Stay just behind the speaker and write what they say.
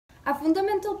A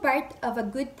fundamental part of a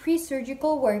good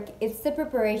pre-surgical work is the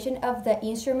preparation of the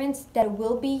instruments that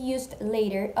will be used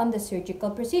later on the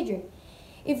surgical procedure.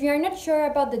 If you're not sure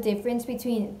about the difference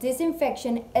between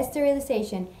disinfection,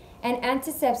 sterilization, and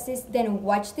antisepsis, then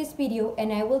watch this video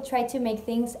and I will try to make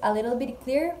things a little bit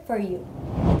clearer for you.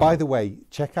 By the way,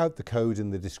 check out the code in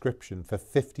the description for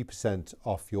 50%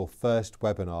 off your first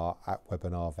webinar at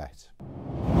Webinar Vet.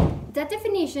 The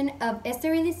definition of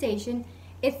sterilization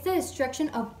is the destruction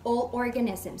of all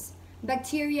organisms,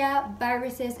 bacteria,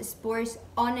 viruses, spores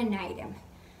on an item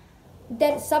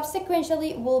that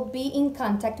subsequently will be in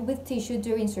contact with tissue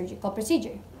during surgical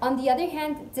procedure. On the other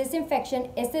hand, disinfection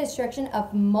is the destruction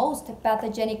of most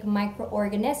pathogenic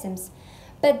microorganisms,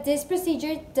 but this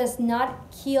procedure does not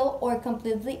kill or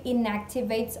completely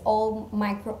inactivates all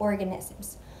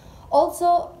microorganisms.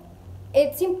 Also,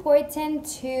 it's important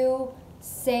to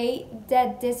say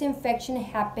that disinfection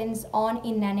happens on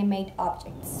inanimate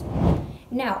objects.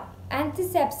 Now,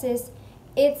 antisepsis,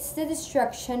 it's the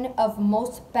destruction of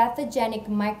most pathogenic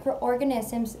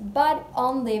microorganisms but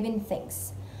on living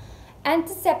things.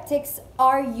 Antiseptics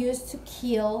are used to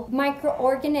kill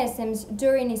microorganisms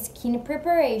during skin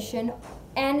preparation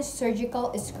and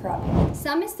surgical scrubbing.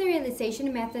 Some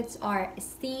sterilization methods are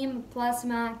steam,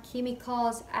 plasma,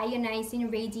 chemicals,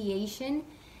 ionizing radiation.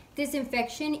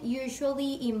 Disinfection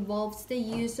usually involves the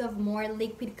use of more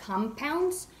liquid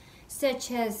compounds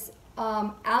such as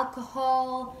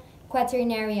alcohol,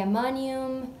 quaternary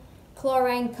ammonium,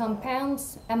 chlorine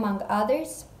compounds, among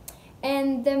others.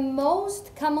 And the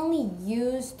most commonly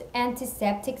used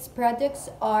antiseptics products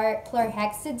are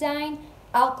chlorhexidine,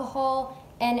 alcohol,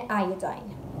 and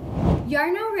iodine. You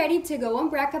are now ready to go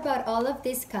and brag about all of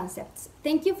these concepts.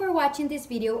 Thank you for watching this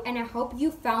video and I hope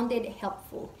you found it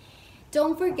helpful.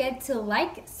 Don't forget to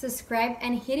like, subscribe,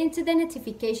 and hit into the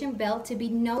notification bell to be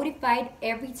notified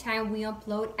every time we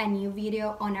upload a new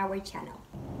video on our channel.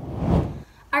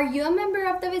 Are you a member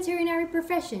of the veterinary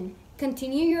profession?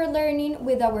 Continue your learning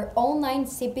with our online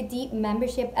CPD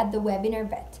membership at the Webinar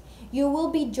Vet. You will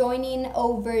be joining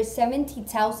over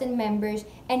 70,000 members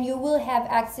and you will have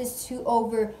access to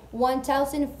over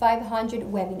 1,500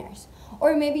 webinars.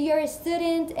 Or maybe you're a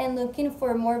student and looking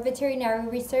for more veterinary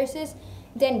resources,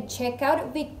 then check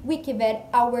out Wikivet,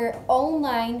 our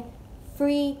online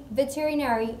free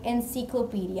veterinary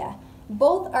encyclopedia.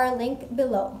 Both are linked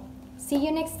below. See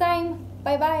you next time.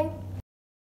 Bye bye.